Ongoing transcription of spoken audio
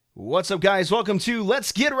What's up, guys? Welcome to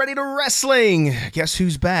Let's Get Ready to Wrestling. Guess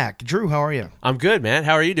who's back? Drew, how are you? I'm good, man.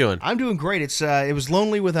 How are you doing? I'm doing great. It was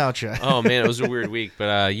lonely without you. Oh man, it was a weird week,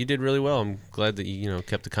 but you did really well. I'm glad that you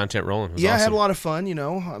kept the content rolling. It was yeah, awesome. I had a lot of fun.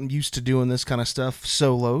 I'm used to doing this kind of stuff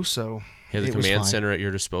solo, so You had the command center at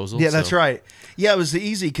your disposal. Yeah, that's right. Yeah, it was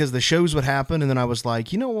easy because the shows would happen, and then I was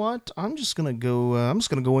like, you know what? I'm just gonna go. I'm just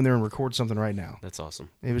gonna go in there and record something right now. That's awesome.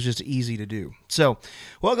 It was just easy to do. So,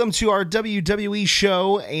 welcome to our WWE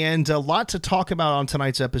show, and a lot to talk about on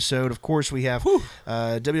tonight's episode. Of course, we have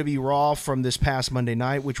WWE Raw from this past Monday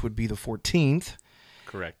night, which would be the 14th.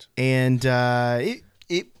 Correct. And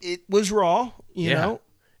it was Raw, you know.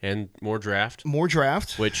 And more draft. More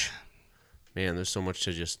draft. Which, man, there's so much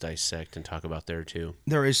to just dissect and talk about there too.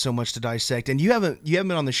 There is so much to dissect, and you haven't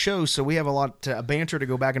been on the show, so we have a lot of banter to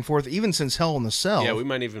go back and forth, even since Hell in the Cell. Yeah, we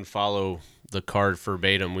might even follow the card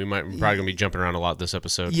verbatim. We're probably gonna be jumping around a lot this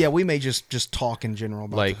episode. Yeah, we may just talk in general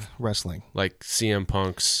about the wrestling, like CM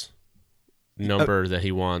Punk's number that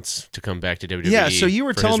he wants to come back to WWE. Yeah, so you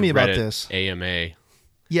were telling me about Reddit this AMA.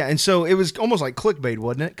 Yeah, and so it was almost like clickbait,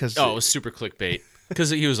 wasn't it? It was super clickbait. Because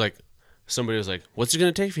he was like, somebody was like, "What's it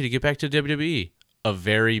going to take for you to get back to WWE?" A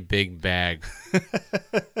very big bag.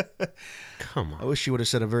 Come on. I wish you would have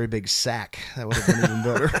said a very big sack. That would have been even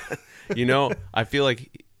better. I feel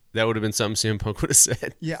like that would have been something CM Punk would have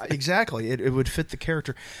said. Yeah, exactly. It would fit the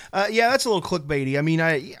character. Yeah, that's a little clickbaity. I mean,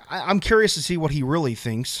 I'm curious to see what he really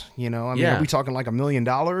thinks. Are we talking like $1 million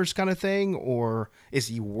kind of thing, or is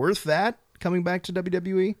he worth that coming back to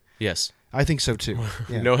WWE? Yes, I think so too.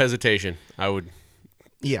 Yeah. No hesitation. I would.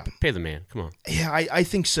 Yeah, pay the man. Come on. Yeah, I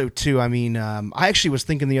think so too. I mean, I actually was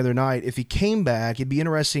thinking the other night, if he came back, it'd be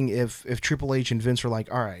interesting if Triple H and Vince were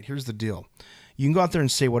like, all right, here's the deal. You can go out there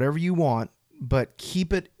and say whatever you want, but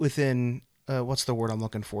keep it within, what's the word I'm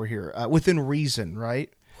looking for here? Within reason,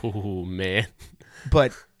 right? Oh, man.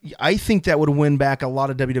 But I think that would win back a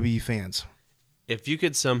lot of WWE fans. If you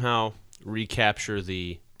could somehow recapture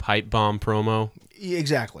the pipe bomb promo.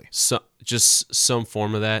 Exactly. So, just some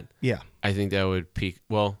form of that. Yeah. I think that would peak.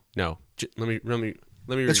 Well, no. Let me.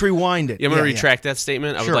 Let's rewind it. Yeah, I'm going to retract that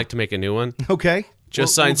statement. I would like to make a new one. Okay.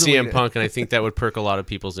 Just sign CM Punk, and I think that would perk a lot of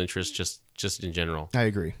people's interest just in general. I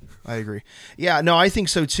agree. Yeah, no, I think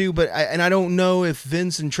so too, but I don't know if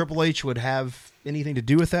Vince and Triple H would have anything to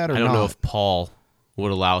do with that or not. I don't know if Paul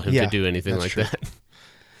would allow him to do anything like that.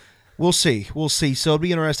 We'll see. So it'll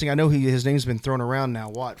be interesting. I know his name's been thrown around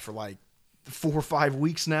now, for like 4 or 5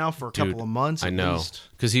 weeks now, for a couple of months at least.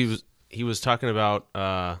 Because he was talking about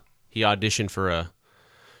he auditioned for a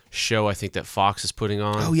show I think that Fox is putting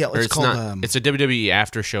on. Oh yeah, it's a WWE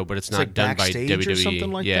after show, but it's not like done by WWE or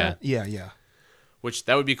something like that. Yeah. Which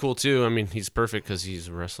that would be cool too. I mean, he's perfect because he's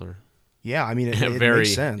a wrestler. Yeah, I mean, it very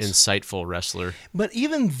makes sense. Insightful wrestler. But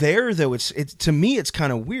even there, though, it's to me, it's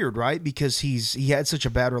kind of weird, right? Because he had such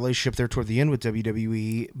a bad relationship there toward the end with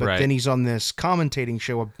WWE, but then he's on this commentating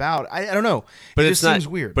show about. I don't know. But it seems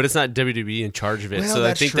weird. But it's not WWE in charge of it, so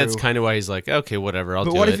I think that's kind of why he's like, okay, whatever, I'll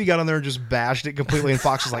do it. But what if he got on there and just bashed it completely, and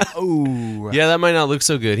Fox is like, oh, yeah, that might not look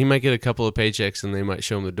so good. He might get a couple of paychecks, and they might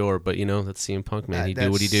show him the door. But that's CM Punk, man. He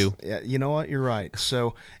do what he do. Yeah, you know what? You're right.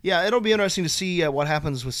 So yeah, it'll be interesting to see what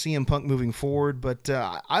happens with CM Punk moving forward. But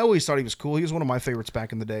I always thought he was cool. He was one of my favorites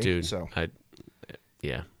back in the day. Dude, so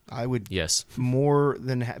I would be more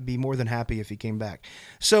than happy if he came back.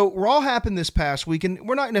 So Raw happened this past week, and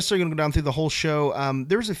we're not necessarily going to go down through the whole show.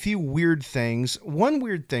 There's a few weird things. One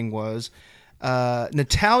weird thing was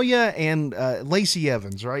Natalya and Lacey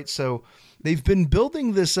Evans, right? So they've been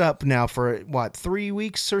building this up now for 3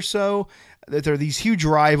 weeks or so. That they're these huge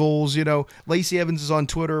rivals. Lacey Evans is on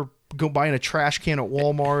Twitter buying a trash can at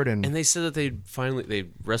Walmart, and they said that they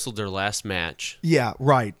wrestled their last match. Yeah,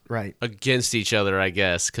 right. Against each other, I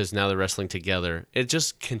guess, because now they're wrestling together. It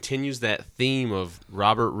just continues that theme of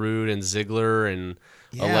Robert Roode and Ziggler and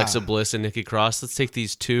Alexa Bliss and Nikki Cross. Let's take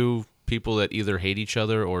these two people that either hate each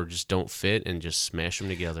other or just don't fit and just smash them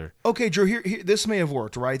together. Okay, Drew, here this may have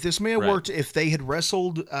worked, right? This may have worked if they had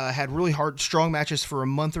wrestled, had really strong matches for a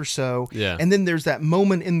month or so. Yeah. And then there's that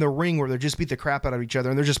moment in the ring where they just beat the crap out of each other,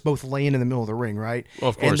 and they're just both laying in the middle of the ring, right? Well,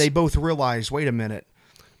 of course. And they both realize, wait a minute.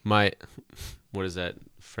 What is that?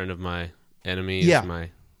 Friend of my enemy is my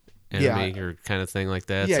enemy, or kind of thing like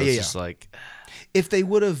that. Yeah, so it's just like... If they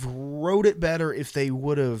would have wrote it better, if they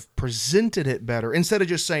would have presented it better, instead of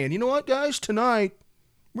just saying, you know what, guys, tonight,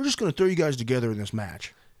 we're just going to throw you guys together in this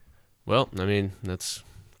match. Well, I mean, that's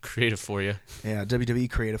creative for you. Yeah, WWE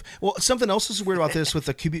creative. Well, something else is weird about this with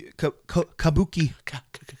the Kabuki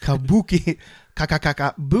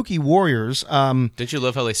Warriors. Didn't you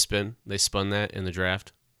love how they spun that in the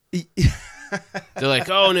draft? They're like,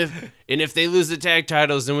 oh, and if they lose the tag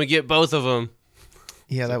titles, then we get both of them.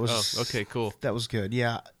 Yeah, that was okay, cool. That was good.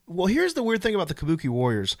 Yeah. Well, here's the weird thing about the Kabuki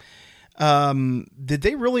Warriors. Did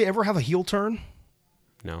they really ever have a heel turn?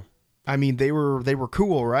 No. I mean, they were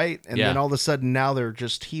cool, right? And yeah. then all of a sudden now they're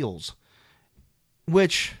just heels,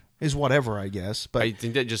 which is whatever, I guess. But I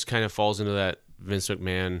think that just kind of falls into that Vince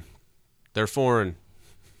McMahon. They're foreign.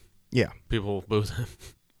 Yeah. People boo them.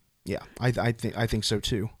 Yeah, I think so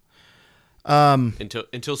too.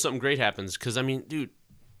 Until something great happens, because I mean, dude,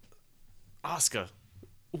 Asuka,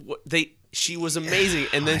 she was amazing,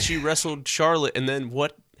 and then she wrestled Charlotte, and then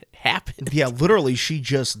what happened? Yeah, literally, she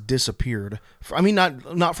just disappeared. I mean,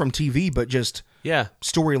 not from TV, but just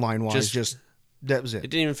storyline wise, just that was it.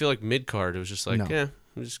 It didn't even feel like mid card. It was just like,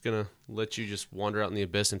 I'm just gonna let you just wander out in the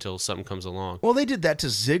abyss until something comes along. Well, they did that to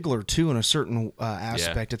Ziggler too, in a certain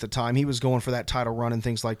aspect at the time. He was going for that title run and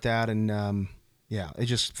things like that, and it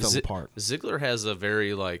just fell apart. Ziggler has a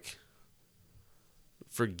very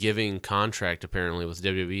forgiving contract apparently with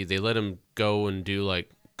WWE. They let him go and do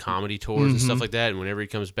comedy tours and stuff like that, and whenever he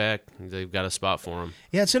comes back, they've got a spot for him.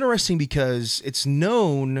 Yeah, it's interesting because it's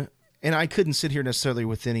known, and I couldn't sit here necessarily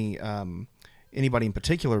with anybody in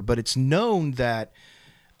particular, but it's known that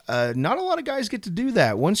not a lot of guys get to do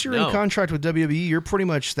that. Once you're in contract with WWE, you're pretty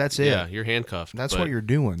much, that's it. Yeah, you're handcuffed. That's what you're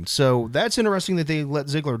doing. So that's interesting that they let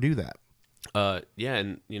Ziggler do that. Yeah,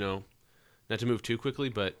 and not to move too quickly,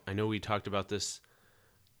 but I know we talked about this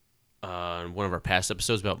in one of our past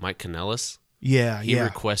episodes about Mike Kanellis. Yeah, he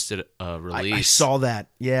requested a release. I saw that.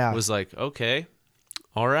 Yeah, it was like, okay,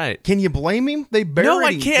 all right. Can you blame him? They buried him.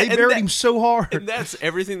 I can't. They buried him so hard. And that's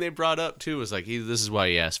everything they brought up too. Was like, this is why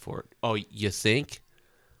he asked for it. Oh, you think?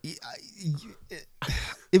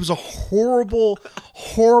 It was a horrible,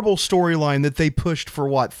 horrible storyline that they pushed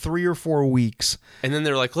for 3 or 4 weeks. And then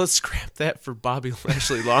they're like, let's scrap that for Bobby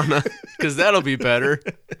Lashley Lana because that'll be better.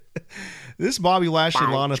 This Bobby Lashley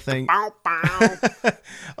Lana thing.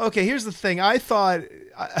 Okay, here's the thing. I thought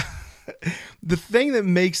the thing that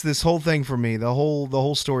makes this whole thing for me, the whole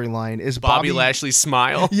storyline, is Bobby Lashley's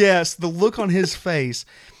smile. Yes, the look on his face.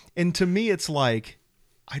 And to me, it's like,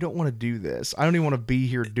 I don't want to do this. I don't even want to be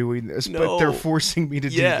here doing this, but they're forcing me to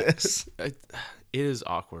do this. It is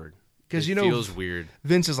awkward. Because, it feels weird.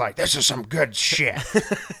 Vince is like, this is some good shit.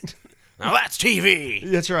 Now that's TV.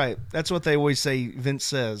 That's right. That's what they always say Vince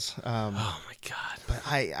says. Oh, my God. But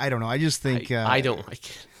I don't know. I just think... I don't like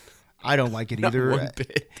it. I don't like it either. Not one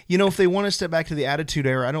bit. If they want to step back to the Attitude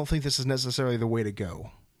Era, I don't think this is necessarily the way to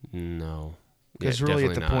go. No. Because really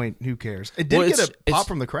at the point, who cares? It did get a pop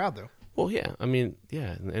from the crowd, though. Well, yeah. I mean,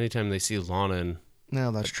 yeah. Anytime they see Lana and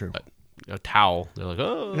no, that's true. A towel, they're like,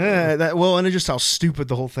 oh. Yeah, and it's just how stupid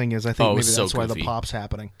the whole thing is. I think maybe that's why the goofy. pop's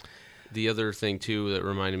happening. The other thing too that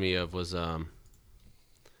reminded me of was I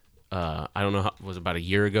don't know, it was about a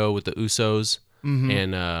year ago with the Usos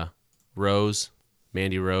and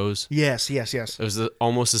Mandy Rose. Yes. It was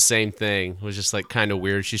almost the same thing. It was just kind of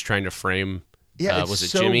weird. She's trying to frame. Yeah, was it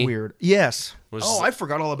so Jimmy? Weird. Yes. I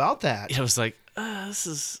forgot all about that. It was like, this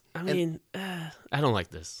is. I mean, I don't like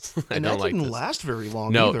this. I don't like this. It didn't last very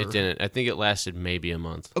long. No, either. It didn't. I think it lasted maybe a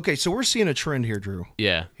month. Okay, so we're seeing a trend here, Drew.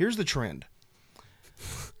 Yeah. Here's the trend.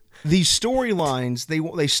 These storylines,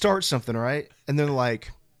 they start something, right? And they're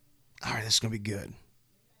like, all right, this is going to be good.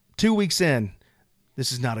 2 weeks in,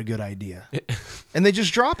 this is not a good idea. And they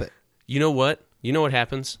just drop it. You know what? You know what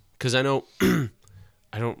happens? Because I know,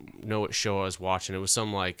 I don't know what show I was watching. It was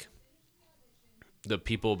some the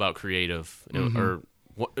people about creative. It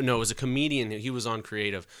was a comedian. He was on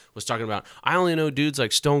creative, was talking about, I only know dudes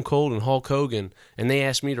like Stone Cold and Hulk Hogan, and they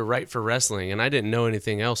asked me to write for wrestling, and I didn't know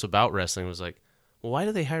anything else about wrestling. It was like, well, why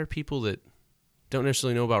do they hire people that don't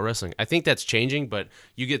necessarily know about wrestling? I think that's changing, but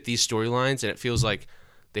you get these storylines, and it feels like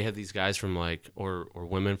they have these guys from or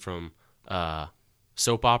women from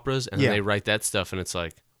soap operas, and then they write that stuff, and it's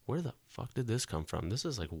like, where the fuck did this come from? This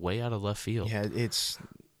is way out of left field. Yeah,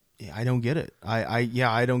 I don't get it. I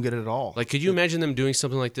don't get it at all. Could you imagine them doing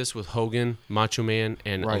something like this with Hogan, Macho Man,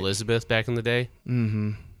 and Elizabeth back in the day?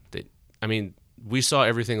 Mm-hmm. We saw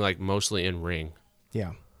everything mostly in ring.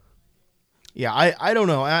 Yeah. Yeah, I don't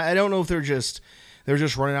know. I don't know if they're just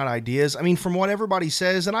running out of ideas. I mean, from what everybody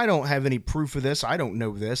says, and I don't have any proof of this. I don't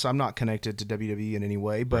know this. I'm not connected to WWE in any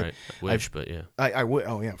way. But right. I wish, but yeah. I would.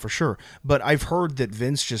 Oh, yeah, for sure. But I've heard that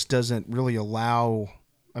Vince just doesn't really allow...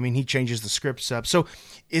 I mean, he changes the scripts up. So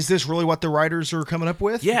is this really what the writers are coming up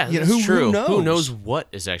with? Yeah, that's true. Who knows? Who knows what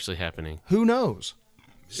is actually happening? Who knows?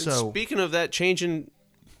 So speaking of that, changing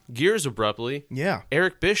gears abruptly. Yeah.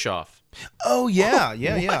 Eric Bischoff. Oh, yeah.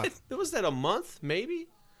 Yeah. Was that a month, maybe?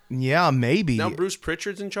 Yeah, maybe. Now Bruce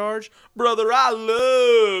Pritchard's in charge. Brother, I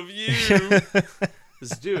love you.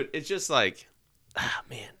 Dude, it's just like,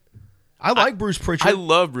 man. I like Bruce Pritchard. I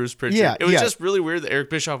love Bruce Pritchard. Yeah, it was just really weird that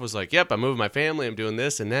Eric Bischoff was like, yep, I'm moving my family, I'm doing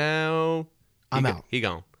this, and now I'm out. He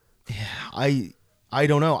gone. Yeah, I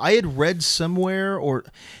don't know. I had read somewhere, or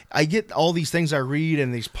I get all these things I read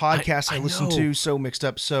and these podcasts I listen to so mixed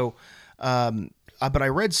up. So, but I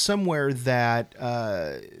read somewhere that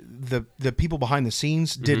the people behind the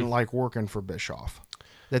scenes didn't like working for Bischoff,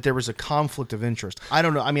 that there was a conflict of interest. I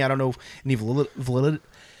don't know. I mean, I don't know if any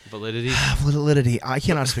validity. I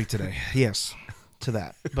cannot speak today. Yes, to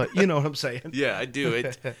that. But you know what I'm saying. Yeah, I do.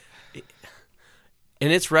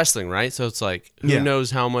 And it's wrestling, right? So it's like, who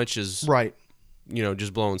knows how much is right.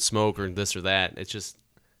 Just blowing smoke or this or that. It's just,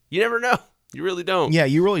 you never know. You really don't. Yeah,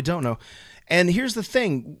 you really don't know. And here's the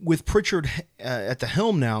thing with Pritchard at the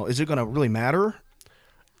helm now, is it going to really matter?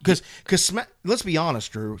 Because let's be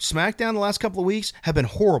honest, Drew, SmackDown the last couple of weeks have been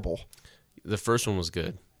horrible. The first one was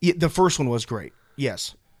good. Yeah, the first one was great.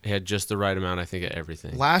 Yes. It had just the right amount, I think, of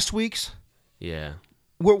everything. Last week's? Yeah.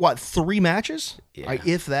 We're, 3 matches? Yeah.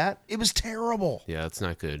 If that? It was terrible. Yeah, that's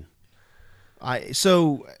not good.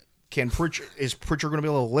 So, is Pritchard going to be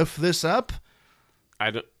able to lift this up? I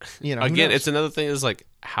don't. Again, it's another thing is like,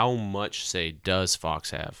 how much say does Fox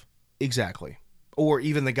have? Exactly. Or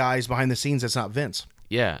even the guys behind the scenes that's not Vince.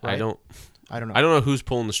 Yeah, right? I don't know. I don't know who's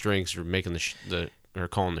pulling the strings or making or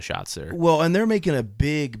calling the shots there. Well, and they're making a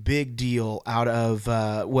big deal out of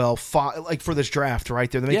like for this draft, right?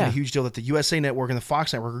 They're making a huge deal that the USA Network and the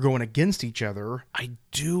Fox Network are going against each other. I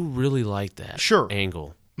do really like that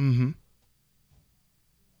angle. Mm-hmm.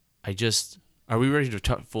 Are we ready to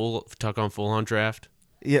talk on full on draft?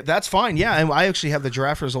 Yeah, that's fine. Yeah, and I actually have the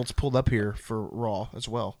draft results pulled up here for Raw as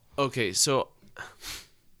well. Okay, so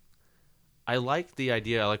I like the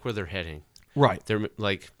idea. I like where they're heading. Right.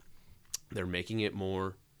 They're making it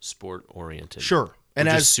more sport oriented. Sure. And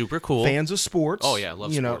as super cool fans of sports. Oh yeah,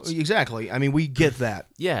 love sports. Exactly. I mean, we get that.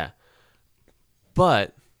 Yeah.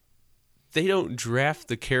 But they don't draft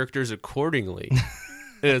the characters accordingly.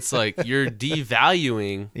 And it's like you're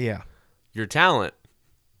devaluing your talent.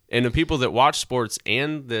 And the people that watch sports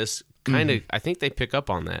and this kind of, I think they pick up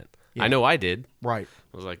on that. Yeah. I know I did. Right.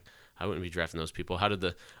 I was like, I wouldn't be drafting those people. I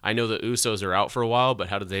know the Usos are out for a while, but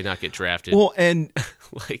how did they not get drafted? Well, and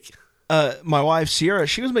like, my wife, Sierra,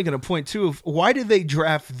 she was making a point too of why did they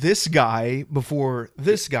draft this guy before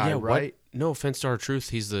this guy, right? No offense to R-Truth.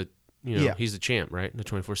 He's the, he's the champ, right? The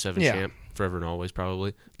 24/7 champ forever and always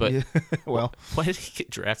probably. But well, why did he get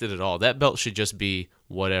drafted at all? That belt should just be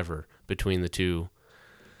whatever between the two.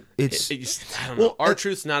 I don't know.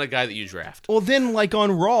 R-Truth's not a guy that you draft. Well, then, like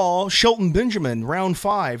on Raw, Shelton Benjamin, round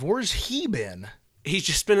 5. Where's he been? He's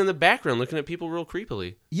just been in the background looking at people real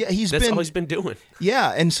creepily. Yeah, that's all he's been doing.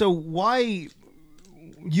 Yeah, and so why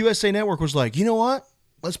USA Network was like, you know what?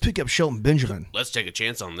 Let's pick up Shelton Benjamin. Let's take a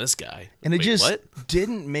chance on this guy. And it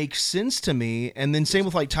didn't make sense to me. And then same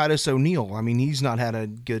with like Titus O'Neil. I mean, he's not had a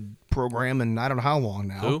good program in I don't know how long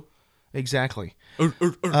now. Who? Exactly.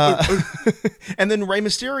 And then Rey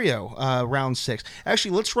Mysterio, round 6.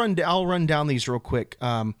 Actually, I'll run down these real quick.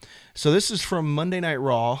 So this is from Monday Night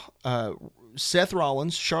Raw. Seth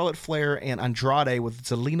Rollins, Charlotte Flair, and Andrade with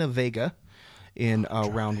Zelina Vega in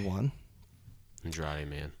round 1. Andrade,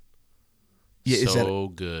 man. Yeah, so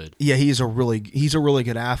good. Yeah, he's a really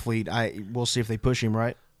good athlete. We'll see if they push him,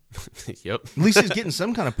 right? Yep. At least he's getting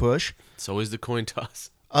some kind of push. It's always the coin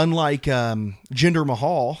toss. Unlike Jinder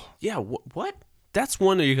Mahal. Yeah, what? That's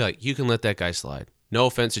one that you can let that guy slide. No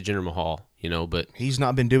offense to Jinder Mahal, but he's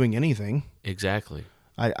not been doing anything. Exactly.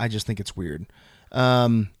 I just think it's weird.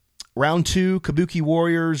 Round 2, Kabuki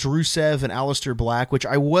Warriors, Rusev, and Aleister Black, which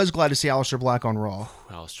I was glad to see Aleister Black on Raw.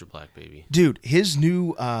 Aleister Black, baby. Dude, his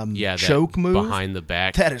new choke move. Behind the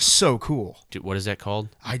back. That is so cool. Dude, what is that called?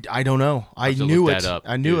 I don't know. I knew it.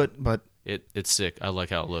 I knew it, but... It's sick. I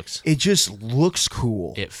like how it looks. It just looks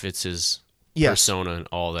cool. It fits his persona and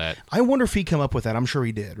all that. I wonder if he come up with that. I'm sure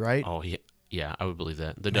he did, right? Oh, yeah, I would believe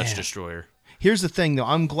that. The Dutch Destroyer. Here's the thing, though.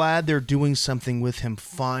 I'm glad they're doing something with him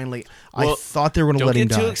finally. I thought they were going to let him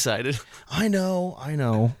die. Don't get too excited. I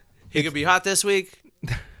know. He could be hot this week,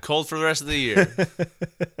 cold for the rest of the year.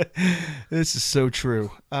 This is so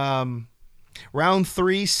true. Round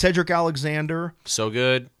 3, Cedric Alexander. So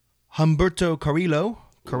good. Humberto Carrillo?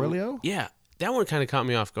 Yeah, that one kind of caught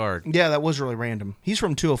me off guard. Yeah, that was really random. He's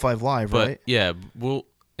from 205 Live, right? Yeah,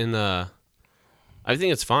 I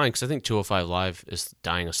think it's fine because I think 205 Live is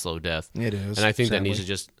dying a slow death. It is, and I think sadly.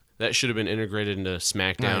 that should have been integrated into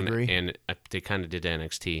SmackDown. I agree. And they kind of did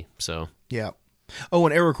NXT. So yeah. Oh,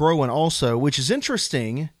 and Eric Rowan also, which is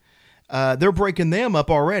interesting. They're breaking them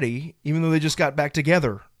up already, even though they just got back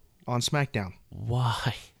together on SmackDown.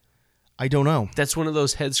 Why? I don't know. That's one of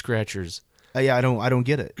those head scratchers. Yeah, I don't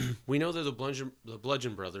get it. We know they're the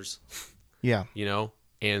Bludgeon Brothers. Yeah.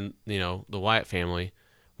 And the Wyatt family.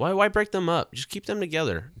 Why break them up? Just keep them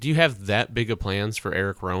together. Do you have that big of plans for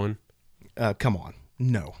Eric Rowan? Come on.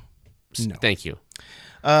 No. Thank you.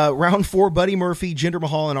 Round 4, Buddy Murphy, Jinder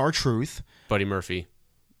Mahal, and R-Truth. Buddy Murphy.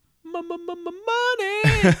 Money.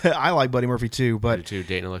 I like Buddy Murphy too, but Buddy too,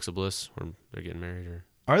 dating Alexa Bliss, or they're getting married, or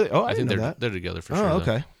are they? Oh, I think they're they're together for sure. Oh,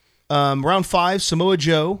 okay. Round 5, Samoa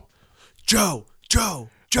Joe, Akira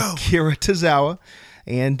Tozawa,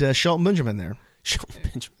 and Shelton Benjamin there. Shelton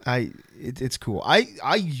Benjamin. It's cool.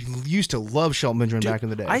 I used to love Shelton Benjamin back in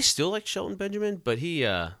the day. I still like Shelton Benjamin, but he's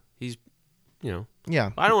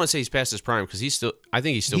yeah. I don't want to say he's past his prime because I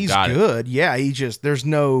think he's got it. He's good. Yeah, there's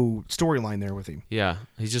no storyline there with him. Yeah,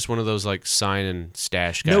 he's just one of those like sign and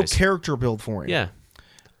stash guys. No character build for him. Yeah.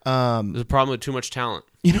 There's a problem with too much talent.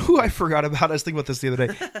 You know who I forgot about? I was thinking about this the other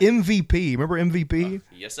day. MVP. Remember MVP?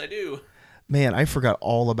 Yes, I do. Man, I forgot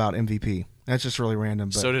all about MVP. That's just really random.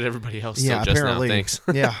 But so did everybody else. Yeah, just apparently. Now. Thanks.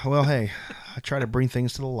 Yeah, well, hey, I try to bring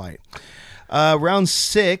things to the light. Round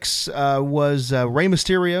 6 was Rey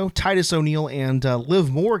Mysterio, Titus O'Neil, and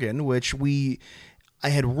Liv Morgan, which I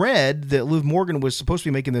had read that Liv Morgan was supposed to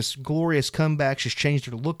be making this glorious comeback. She's changed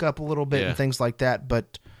her look up a little bit and things like that,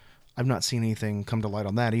 but I've not seen anything come to light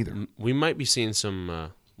on that either. We might be seeing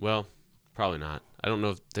some, probably not. I don't know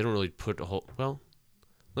if they don't really put a whole,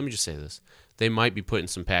 let me just say this. They might be putting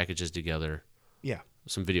some packages together. Yeah.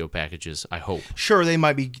 Some video packages, I hope. Sure, they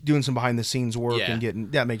might be doing some behind-the-scenes work and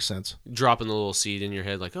getting... That makes sense. Dropping the little seed in your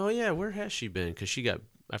head like, oh, yeah, where has she been? Because she got...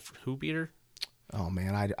 Who beat her? Oh,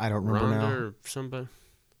 man, I don't remember Ronda now. Or somebody?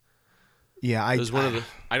 Yeah, it was one of the...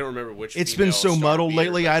 I don't remember which... It's been so muddled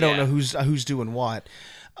lately, I don't know who's doing what.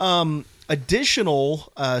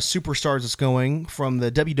 Additional superstars that's going from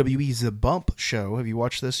the WWE's The Bump show. Have you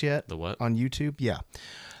watched this yet? The what? On YouTube? Yeah.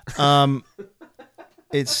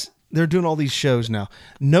 They're doing all these shows now.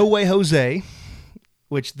 No Way Jose,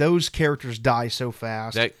 which those characters die so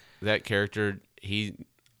fast. That character, he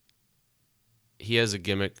has a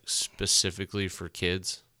gimmick specifically for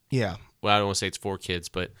kids. Yeah. Well, I don't want to say it's for kids,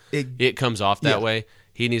 but it comes off that way.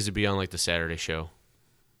 He needs to be on like the Saturday show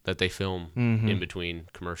that they film in between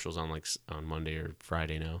commercials on Monday or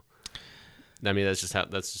Friday now. I mean, that's just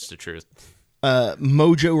the truth.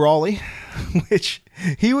 Mojo Rawley, which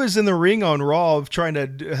he was in the ring on Raw trying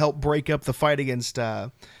to help break up the fight against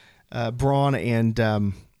Braun,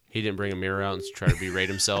 and he didn't bring a mirror out and try to berate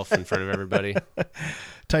himself in front of everybody.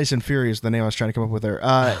 Tyson Fury is the name I was trying to come up with there.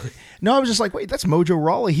 No, I was just like, wait, that's Mojo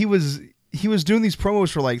Rawley. He was doing these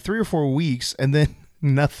promos for like 3 or 4 weeks and then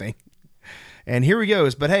nothing. And here he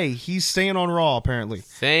goes. But hey, he's staying on Raw apparently.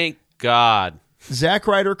 Thank God. Zack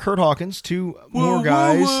Ryder, Kurt Hawkins, 2 more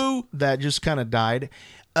guys that just kind of died.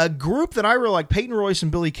 A group that I really like, Peyton Royce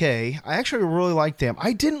and Billy Kay. I actually really liked them.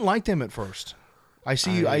 I didn't like them at first. I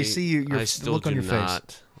see your look on your face.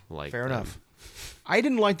 Fair enough. I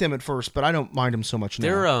didn't like them at first, but I don't mind them so much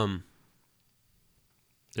now.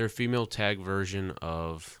 They're a female tag version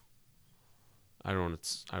of. I don't want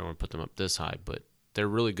to put them up this high, but they're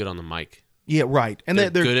really good on the mic. Yeah, right. And they're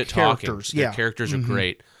good at characters. Talking. Their characters are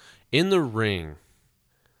great. In the ring,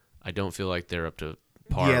 I don't feel like they're up to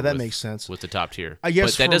par. Yeah, that makes sense with the top tier. I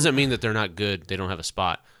guess, but that doesn't mean that they're not good. They don't have a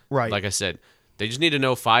spot. Right. Like I said, they just need to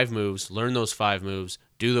know 5 moves, learn those 5 moves,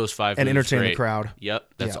 do those 5 moves, and entertain the crowd.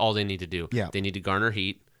 Yep, that's all they need to do. Yeah. They need to garner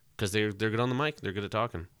heat because they're good on the mic. They're good at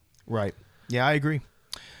talking. Right. Yeah, I agree.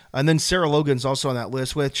 And then Sarah Logan's also on that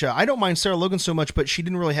list, which I don't mind Sarah Logan so much, but she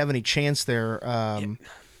didn't really have any chance there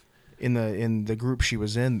in the group she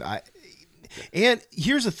was in. And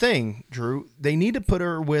here's the thing, Drew. They need to put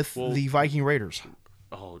her with the Viking Raiders.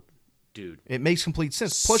 Oh, dude. It makes complete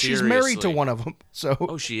sense. Plus, she's married to one of them. So.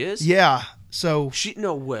 Oh, she is? Yeah. So.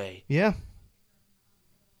 No way. Yeah.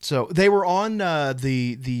 So they were on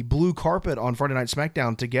the blue carpet on Friday Night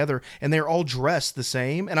SmackDown together, and they're all dressed the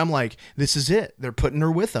same. And I'm like, this is it. They're putting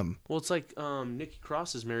her with them. Well, it's like Nikki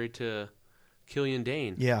Cross is married to Killian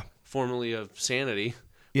Dane. Yeah. Formerly of Sanity.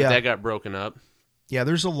 But yeah. That got broken up. Yeah,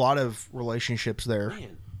 there's a lot of relationships there.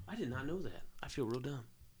 Man, I did not know that. I feel real dumb.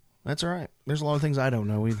 That's all right. There's a lot of things I don't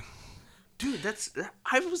know either. Dude, that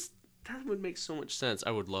would make so much sense.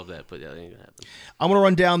 I would love that, but that ain't gonna happen. I'm gonna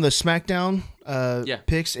run down the SmackDown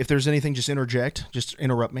picks. If there's anything, just interject. Just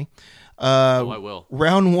interrupt me. I will.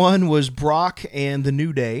 Round 1 was Brock and the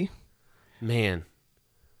New Day. Man,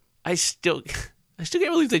 I still can't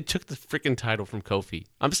believe they took the freaking title from Kofi.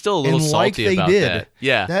 I'm still a little salty about that.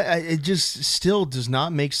 Yeah. It just still does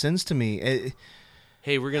not make sense to me.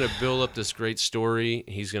 hey, we're going to build up this great story.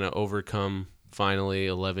 He's going to overcome, finally,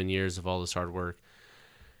 11 years of all this hard work.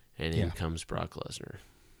 And in comes Brock Lesnar.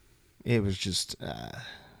 It was just,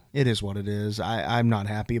 it is what it is. I'm not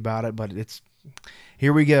happy about it, but it's,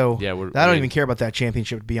 here we go. Yeah, I don't even care about that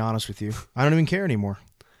championship, to be honest with you. I don't even care anymore.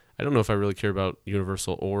 I don't know if I really care about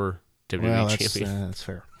Universal or WWE champion. That's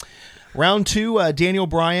fair. Round 2, Daniel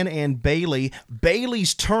Bryan and Bayley.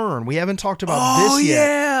 Bayley's turn. We haven't talked about this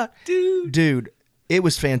yet. Yeah, dude, it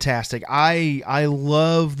was fantastic. I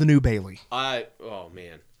love the new Bayley. Oh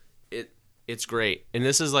man, it's great, and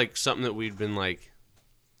this is like something that we've been like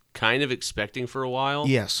kind of expecting for a while.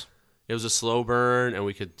 Yes, it was a slow burn, and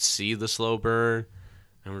we could see the slow burn,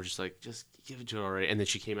 and we're just like, just give it to her already. And then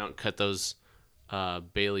she came out and cut those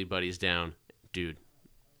Bayley buddies down, dude.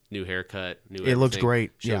 New haircut, new. It looks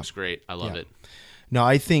great. She looks great. I love it. No,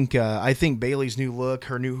 I think Bayley's new look,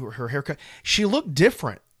 her haircut, she looked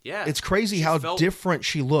different. Yeah, it's crazy how different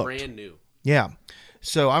she looked. Brand new. Yeah,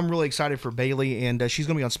 so I'm really excited for Bayley, and she's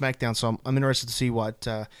going to be on SmackDown. So I'm interested to see what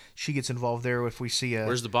she gets involved there. If we see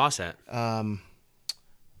where's the boss at?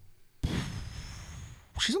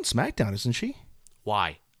 She's on SmackDown, isn't she?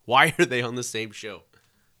 Why are they on the same show?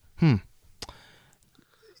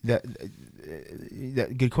 That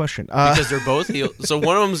good question. Because they're both heel. So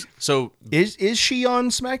one of them's is she on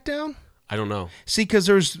SmackDown? I don't know. See, because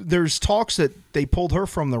there's talks that they pulled her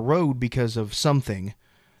from the road because of something.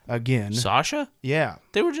 Again, Sasha? Yeah,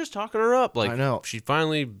 they were just talking her up. Like, I know she's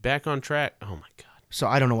finally back on track. Oh my god. So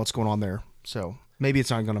I don't know what's going on there. So maybe it's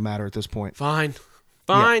not going to matter at this point. Fine.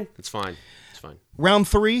 Yeah. It's fine. Round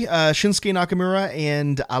 3, Shinsuke Nakamura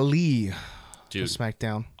and Ali. Dude, to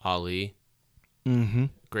SmackDown. Ali. Mm-hmm.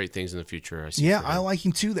 Great things in the future. I see. Yeah, I like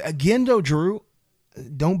him too. Again, though, Drew,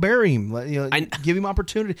 don't bury him. Give him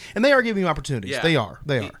opportunity, and they are giving him opportunities. Yeah, they are.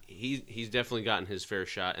 He's definitely gotten his fair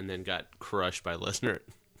shot, and then got crushed by Lesnar.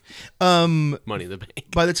 Money in the Bank.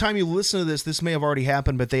 By the time you listen to this may have already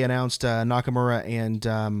happened, but they announced Nakamura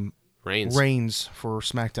and Reigns for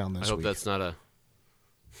SmackDown this week. I hope that's not a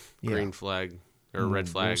green flag or red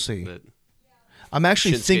flag. We'll see. I'm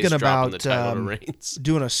actually Shinsuke's thinking about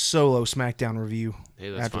doing a solo SmackDown review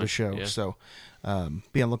after fine. the show. Yeah. So be on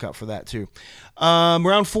the lookout for that too.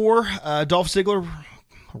 Round 4, Dolph Ziggler,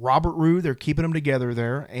 Robert Roode, they're keeping them together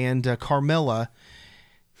there, and Carmella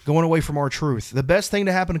going away from R-Truth. The best thing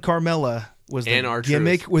to happen to Carmella was the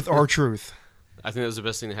gimmick with R-Truth. I think that was the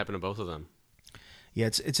best thing to happen to both of them. Yeah,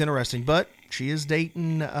 it's interesting, but she is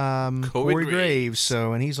dating Corey Graves,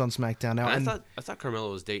 and he's on SmackDown now. I thought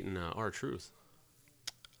Carmella was dating R-Truth.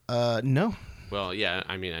 No. Well, yeah,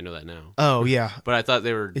 I mean, I know that now. Oh, yeah. But I thought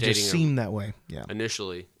they were dating. It just seemed that way. Yeah.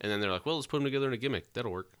 Initially, and then they're like, "Well, let's put them together in a gimmick.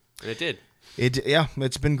 That'll work," and it did.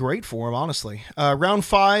 It's been great for him, honestly. Round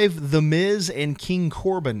 5, The Miz and King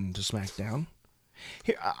Corbin to SmackDown.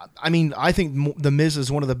 Here, I mean, I think The Miz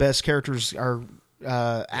is one of the best characters or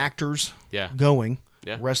actors going.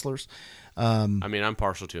 Yeah. Wrestlers. I mean, I'm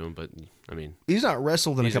partial to him, but I mean, he's not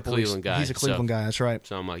wrestled in a couple of weeks. He's a Cleveland guy. That's right.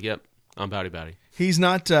 So I'm like, yep, I'm Bowdy. He's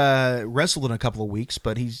not wrestled in a couple of weeks,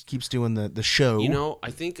 but he keeps doing the show. You know,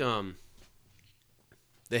 I think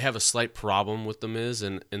they have a slight problem with The Miz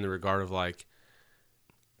in the regard of like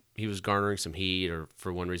he was garnering some heat or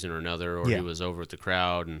for one reason or another, or he was over with the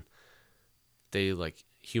crowd, and they like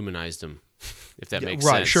humanized him, if that makes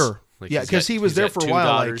sense. Right, sure. Like, because he was there for a while.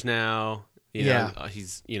 2 daughters now. You know,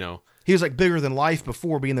 he's he was like bigger than life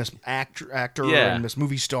before, being this actor and this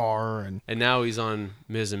movie star, and now he's on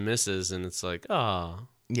Ms. and Mrs. and it's like,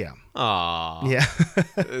 yeah.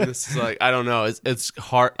 This is like, I don't know. It's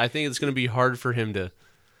hard. I think it's going to be hard for him to.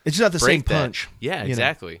 It's just not the same punch. Yeah,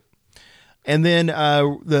 exactly. Know? And then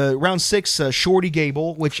the round 6, Shorty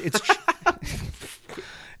Gable, which it's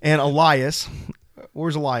and Elias.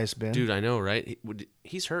 Where's Elias been? Dude, I know, right?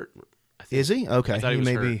 He's hurt. I think. Is he? Okay, he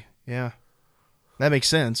may be. Yeah. That makes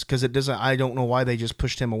sense because it doesn't. I don't know why they just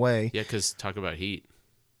pushed him away. Yeah, because talk about heat.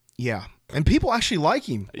 Yeah, and people actually like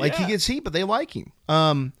him. Like he gets heat, but they like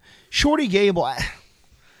him. Shorty Gable,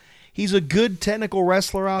 he's a good technical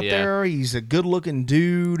wrestler out there. He's a good-looking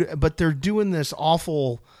dude, but they're doing this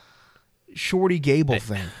awful Shorty Gable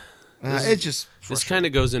thing. It's just this kind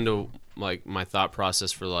of goes into like my thought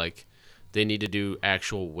process for like they need to do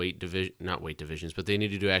actual weight division, not weight divisions, but they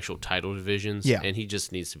need to do actual title divisions. Yeah, and he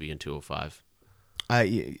just needs to be in 205.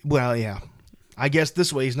 Well, yeah. I guess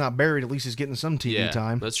this way he's not buried. At least he's getting some TV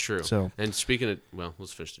time. That's true. So, and speaking of,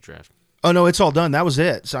 let's finish the draft. Oh no, it's all done. That was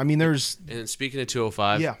it. So I mean, there's. And speaking of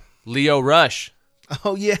 205, Lio Rush.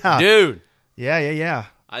 Oh yeah, dude. Yeah.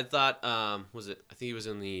 I thought, I think he was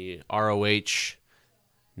in the ROH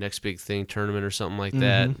Next Big Thing tournament or something like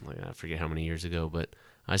that. Like I forget how many years ago, but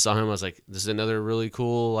I saw him. I was like, this is another really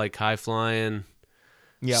cool, like high flying,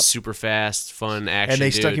 super fast, fun action. And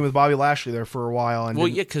they stuck him with Bobby Lashley there for a while. And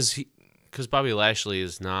because Bobby Lashley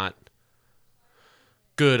is not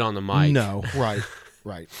good on the mic. No, right.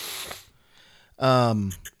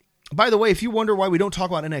 By the way, if you wonder why we don't talk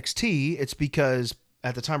about NXT, it's because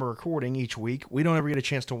at the time of recording each week, we don't ever get a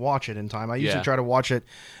chance to watch it in time. I usually try to watch it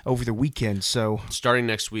over the weekend. So starting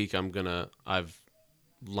next week, I put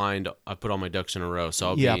all my ducks in a row. So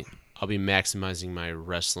I'll be maximizing my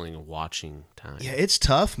wrestling watching time. Yeah, it's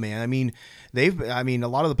tough, man. I mean, a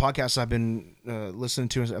lot of the podcasts I've been listening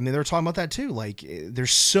to, I mean, they're talking about that too. Like,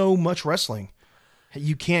 there's so much wrestling,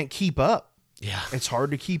 you can't keep up. Yeah, it's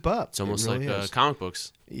hard to keep up. It's almost like comic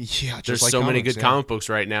books. Yeah, there's so many good comic books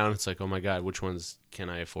right now, and it's like, oh my god, which ones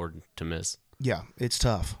can I afford to miss? Yeah, it's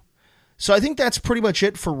tough. So I think that's pretty much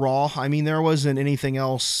it for Raw. I mean, there wasn't anything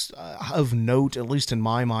else of note, at least in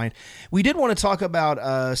my mind. We did want to talk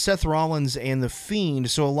about Seth Rollins and The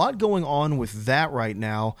Fiend. So a lot going on with that right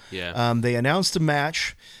now. Yeah. They announced a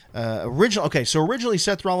match. Originally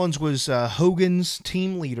Seth Rollins was Hogan's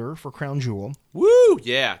team leader for Crown Jewel. Woo!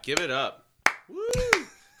 Yeah, give it up. Woo!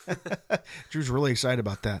 Drew's really excited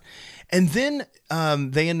about that. And then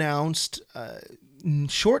they announced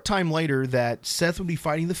short time later that Seth would be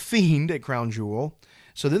fighting The Fiend at Crown Jewel.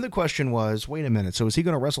 So then the question was, wait a minute, so is he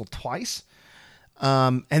going to wrestle twice?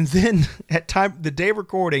 And then the day of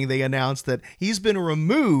recording, they announced that he's been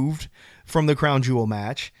removed from the Crown Jewel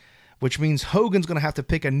match, which means Hogan's going to have to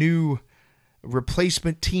pick a new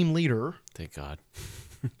replacement team leader. Thank God.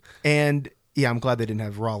 And yeah, I'm glad they didn't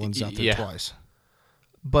have Rollins out there twice.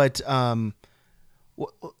 But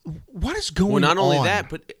what is going on? Well, not only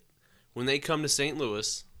that, but when they come to St.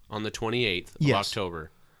 Louis on the 28th of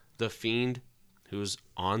October, The Fiend, who's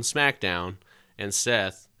on SmackDown, and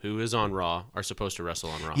Seth, who is on Raw, are supposed to wrestle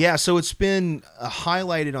on Raw. Yeah, so it's been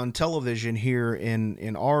highlighted on television here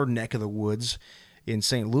in our neck of the woods in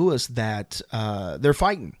St. Louis that they're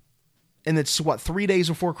fighting. And it's, 3 days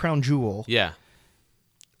before Crown Jewel? Yeah.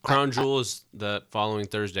 Crown Jewel is the following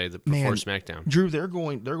Thursday before SmackDown. Drew, they're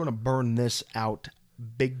going to burn this out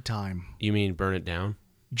big time. You mean burn it down?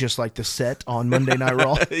 Just like the set on Monday Night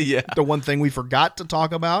Raw. Yeah. The one thing we forgot to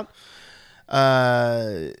talk about.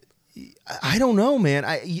 I don't know, man.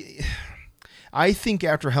 I think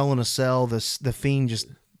after Hell in a Cell, the Fiend just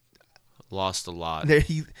lost a lot.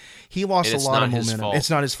 He lost a lot of momentum. Fault. It's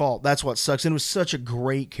not his fault. That's what sucks. And it was such a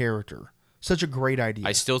great character. Such a great idea.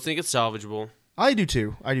 I still think it's salvageable. I do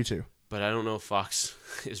too. But I don't know if Fox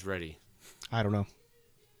is ready. I don't know.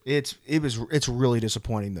 It's really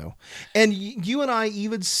disappointing though. And you and I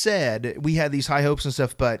even said we had these high hopes and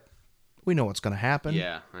stuff, but we know what's going to happen.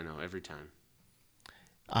 Yeah, I know every time.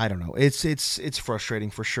 I don't know. It's frustrating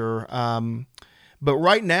for sure. But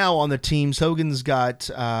right now on the teams, Hogan's got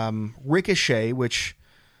Ricochet, which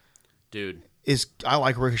I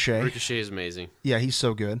like Ricochet. Ricochet is amazing. Yeah, he's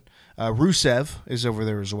so good. Rusev is over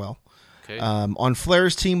there as well. Okay. On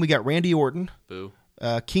Flair's team, we got Randy Orton. Boo.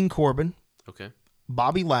 King Corbin. Okay.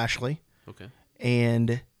 Bobby Lashley. Okay.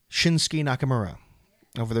 And Shinsuke Nakamura.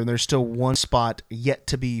 Over there, there's still one spot yet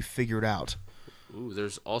to be figured out. Ooh,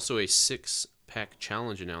 there's also a 6-pack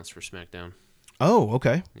challenge announced for SmackDown. Oh,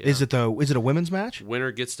 okay. Yeah. Is it a women's match?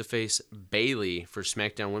 Winner gets to face Bayley for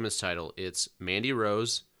SmackDown Women's title. It's Mandy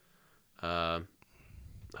Rose. Oh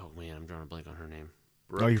man, I'm drawing a blank on her name.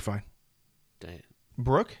 Brooke? Oh, you're fine.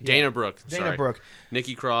 Brooke? Dana Brooke. Dana Brooke.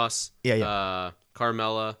 Nikki Cross. Yeah.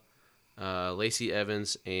 Carmella. Lacey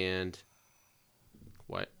Evans and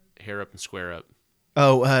Hair Up and Square Up.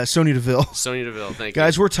 Oh, Sonya Deville. Sonya Deville, thank you.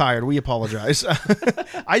 Guys, we're tired. We apologize.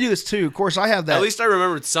 I do this too. Of course, I have that. At least I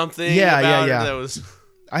remembered something. Yeah. That was.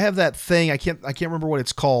 I have that thing. I can't remember what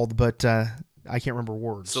it's called, but I can't remember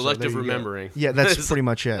words. Selective remembering. Yeah, that's pretty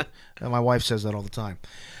much it. My wife says that all the time.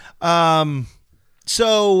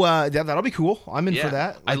 So that'll be cool. I'm in for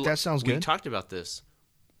that. That sounds good. We talked about this.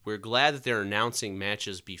 We're glad that they're announcing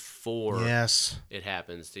matches before it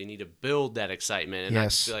happens. They need to build that excitement and not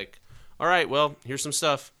just be like, all right, well, here's some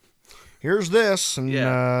stuff. Here's this, and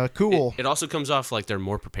cool. It also comes off like they're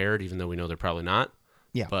more prepared, even though we know they're probably not.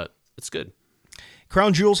 Yeah. But it's good.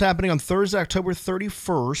 Crown Jewel's happening on Thursday, October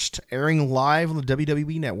 31st, airing live on the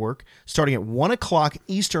WWE Network, starting at 1 o'clock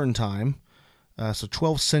Eastern Time, so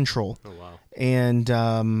 12 Central. Oh, wow.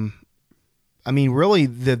 And... I mean, really,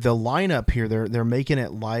 the lineup here, they're making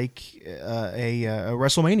it like a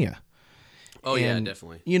WrestleMania. Oh, yeah,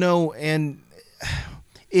 definitely. You know, and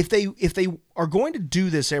if they are going to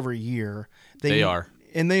do this every year, they are.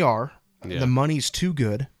 And they are. Yeah. The money's too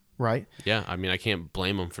good right? Yeah, I mean, I can't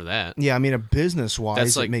blame them for that. Yeah, I mean,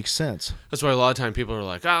 business-wise, it makes sense. That's why a lot of time people are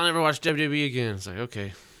like, I'll never watch WWE again. It's like,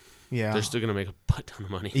 okay. Yeah. They're still going to make a butt ton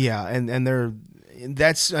of money. Yeah, and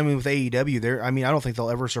that's, I mean, with AEW, I don't think they'll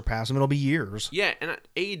ever surpass them. It'll be years. Yeah, and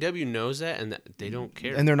AEW knows that, and they don't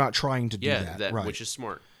care. And they're not trying to do that. Right. Which is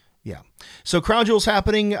smart. Yeah. So Crown Jewel's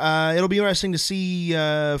happening. It'll be interesting to see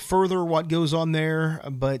further what goes on there,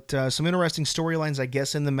 but some interesting storylines, I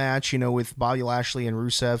guess, in the match, with Bobby Lashley and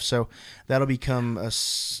Rusev. So that'll become a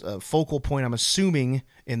focal point, I'm assuming,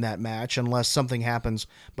 in that match, unless something happens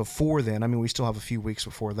before then. I mean, we still have a few weeks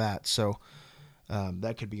before that, so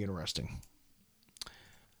that could be interesting.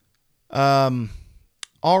 All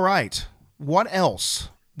right. What else?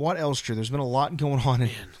 Drew? There's been a lot going on in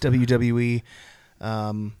WWE.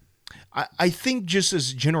 I think just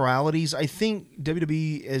as generalities, I think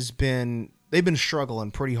WWE they've been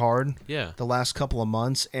struggling pretty hard the last couple of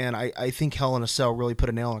months, and I think Hell in a Cell really put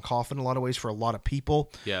a nail in a coffin in a lot of ways for a lot of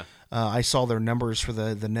people. Yeah. I saw their numbers for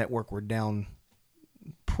the network were down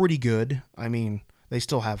pretty good. I mean, they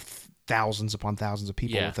still have thousands upon thousands of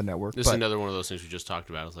people with the network. This is another one of those things we just talked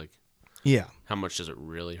about. It's like, how much does it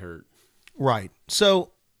really hurt? Right.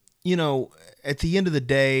 So, at the end of the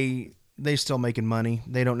day, they're still making money.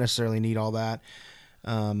 They don't necessarily need all that.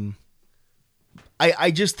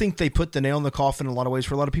 I just think they put the nail in the coffin in a lot of ways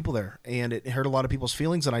for a lot of people there, and it hurt a lot of people's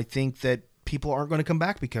feelings, and I think that people aren't going to come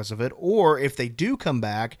back because of it, or if they do come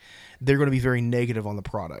back, they're going to be very negative on the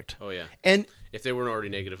product. Oh, yeah. And if they weren't already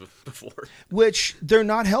negative before. Which they're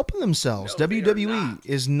not helping themselves. No, WWE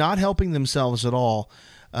is not helping themselves at all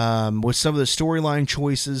with some of the storyline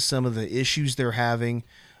choices, some of the issues they're having.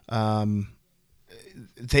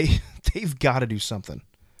 They've got to do something.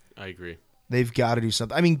 I agree. They've got to do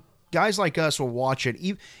something. I mean, guys like us will watch it,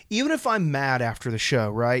 even if I'm mad after the show,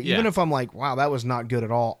 right? Yeah. Even if I'm like, wow, that was not good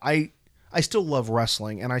at all. I still love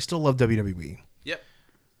wrestling, and I still love WWE. Yep.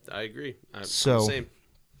 I agree. I'm the same.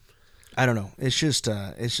 I don't know. It's just,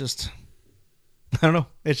 I don't know.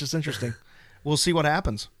 It's just interesting. We'll see what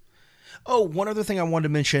happens. Oh, one other thing I wanted to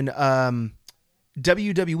mention.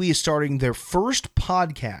 WWE is starting their first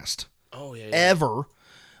podcast ever,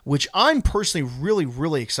 which I'm personally really,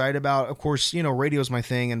 really excited about. Of course, radio is my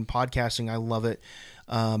thing, and podcasting, I love it.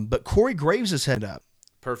 But Corey Graves is headed up.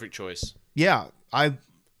 Perfect choice. Yeah. I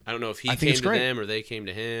don't know if he came to them or they came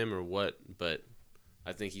to him or what, but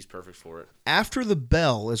I think he's perfect for it. After the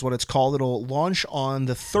Bell is what it's called. It'll launch on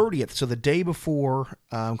the 30th, so the day before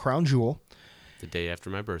Crown Jewel. The day after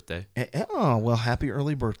my birthday. Oh, well, happy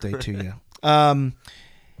early birthday to you.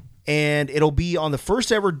 And it'll be on the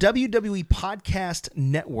first ever WWE Podcast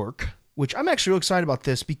Network, which I'm actually real excited about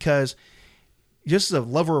this because just as a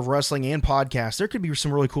lover of wrestling and podcasts, there could be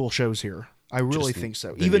some really cool shows here. I really think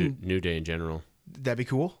so. Even New Day in general. That'd be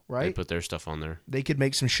cool, right? They put their stuff on there. They could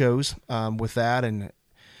make some shows with that,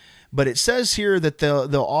 but it says here that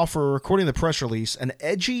they'll offer, according to the press release, an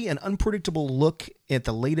edgy and unpredictable look at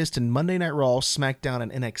the latest in Monday Night Raw, SmackDown,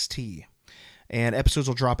 and NXT. And episodes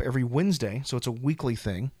will drop every Wednesday, so it's a weekly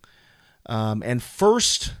thing. And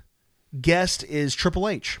first guest is Triple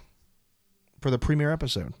H for the premiere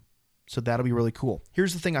episode, so that'll be really cool.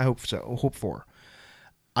 Here's the thing I hope for.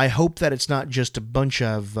 I hope that it's not just a bunch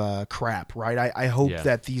of crap, right? I hope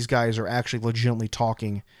that these guys are actually legitimately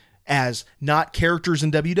talking as not characters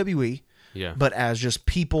in WWE, but as just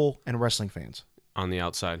people and wrestling fans. On the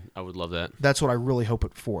outside. I would love that. That's what I really hope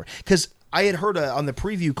it for. Because I had heard on the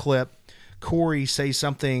preview clip, Corey say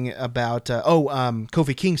something about,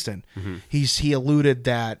 Kofi Kingston. Mm-hmm. He alluded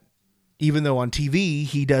that even though on TV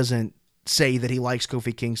he doesn't say that he likes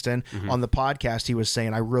Kofi Kingston, on the podcast he was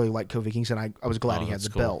saying, I really like Kofi Kingston. I was glad he had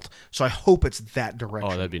the belt. So I hope it's that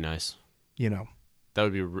direction. Oh, that'd be nice. That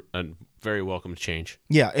would be a very welcome change.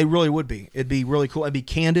 Yeah, it really would be. It'd be really cool. It'd be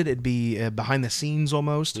candid. It'd be behind the scenes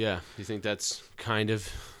almost. Yeah. Do you think that's kind of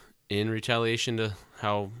in retaliation to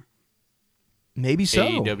how maybe so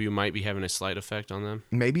AEW might be having a slight effect on them?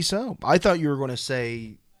 Maybe so. I thought you were going to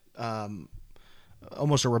say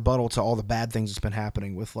almost a rebuttal to all the bad things that's been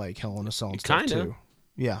happening with like Hell in a Cell and stuff too.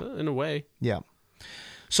 Yeah. In a way. Yeah.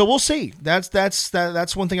 So we'll see.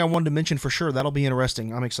 That's one thing I wanted to mention for sure. That'll be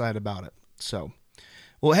interesting. I'm excited about it. So,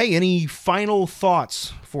 well, hey, any final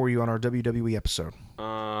thoughts for you on our WWE episode?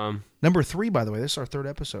 Number 3, by the way. This is our 3rd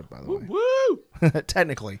episode, by the way. Woo!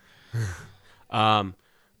 Technically.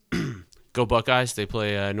 Go Buckeyes. They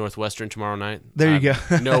play Northwestern tomorrow night. There you go.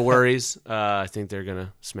 No worries. I think they're going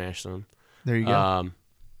to smash them. There you go.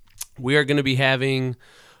 We are going to be having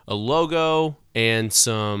a logo and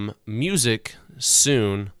some music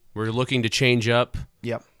soon. We're looking to change up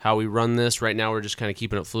how we run this. Right now, we're just kind of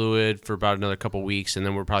keeping it fluid for about another couple weeks, and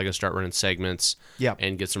then we're probably going to start running segments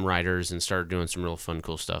and get some writers and start doing some real fun,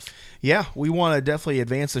 cool stuff. Yeah, we want to definitely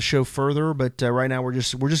advance the show further, but right now we're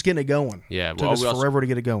just getting it going. Yeah, it took us forever to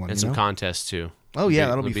get it going. And some contests, too. Oh, yeah,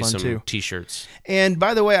 that'll be fun, some too. T-shirts. And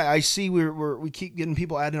by the way, I see we keep getting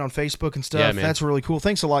people added on Facebook and stuff. Yeah, man. That's really cool.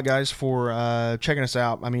 Thanks a lot, guys, for checking us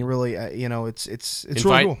out. I mean, really, it's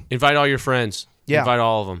really cool. Invite all your friends. Yeah. Invite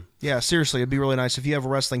all of them. Yeah, seriously, it'd be really nice. If you have a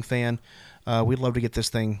wrestling fan, we'd love to get this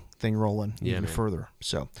thing rolling even further.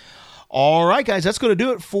 So, all right, guys, that's going to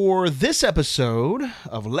do it for this episode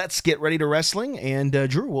of Let's Get Ready to Wrestling. And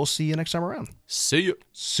Drew, we'll see you next time around. See you.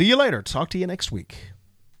 See you later. Talk to you next week.